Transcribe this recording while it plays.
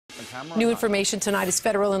New information tonight as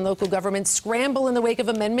federal and local governments scramble in the wake of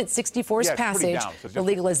Amendment 64's passage. The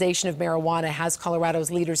legalization of marijuana has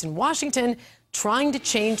Colorado's leaders in Washington trying to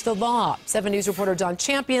change the law. 7 News reporter Don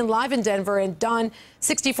Champion live in Denver. And Don,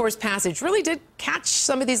 64's passage really did catch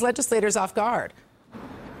some of these legislators off guard.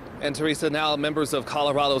 And Teresa, now members of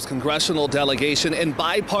Colorado's congressional delegation in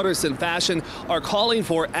bipartisan fashion are calling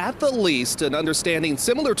for, at the least, an understanding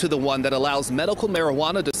similar to the one that allows medical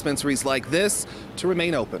marijuana dispensaries like this to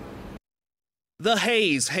remain open. The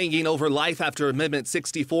haze hanging over life after Amendment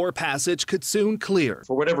 64 passage could soon clear.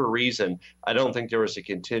 For whatever reason, I don't think there was a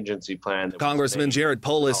contingency plan. Congressman Jared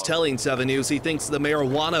Polis telling 7 News he thinks the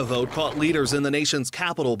marijuana vote caught leaders in the nation's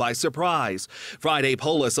capital by surprise. Friday,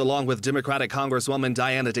 Polis, along with Democratic Congresswoman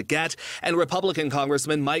Diana DeGette and Republican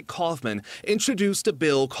Congressman Mike Kaufman, introduced a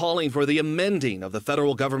bill calling for the amending of the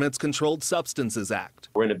federal government's Controlled Substances Act.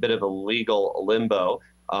 We're in a bit of a legal limbo.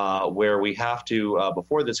 Where we have to,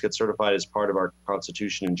 before this gets certified as part of our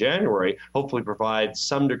Constitution in January, hopefully provide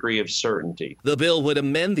some degree of certainty. The bill would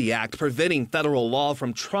amend the act preventing federal law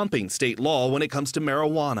from trumping state law when it comes to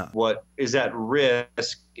marijuana. What is at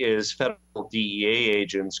risk is federal DEA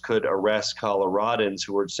agents could arrest Coloradans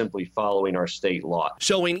who are simply following our state law.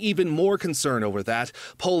 Showing even more concern over that,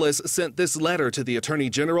 Polis sent this letter to the Attorney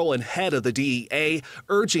General and head of the DEA,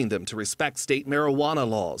 urging them to respect state marijuana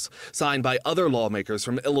laws. Signed by other lawmakers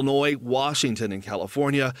from Illinois, Washington, and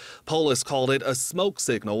California, Polis called it a smoke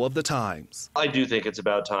signal of the times. I do think it's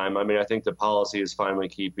about time. I mean, I think the policy is finally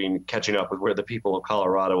catching up with where the people of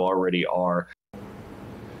Colorado already are.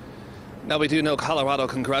 Now, we do know Colorado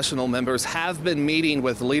congressional members have been meeting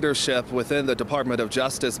with leadership within the Department of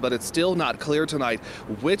Justice, but it's still not clear tonight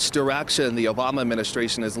which direction the Obama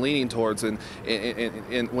administration is leaning towards when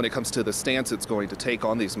it comes to the stance it's going to take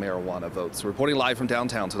on these marijuana votes. Reporting live from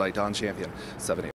downtown tonight, Don Champion, 7 News.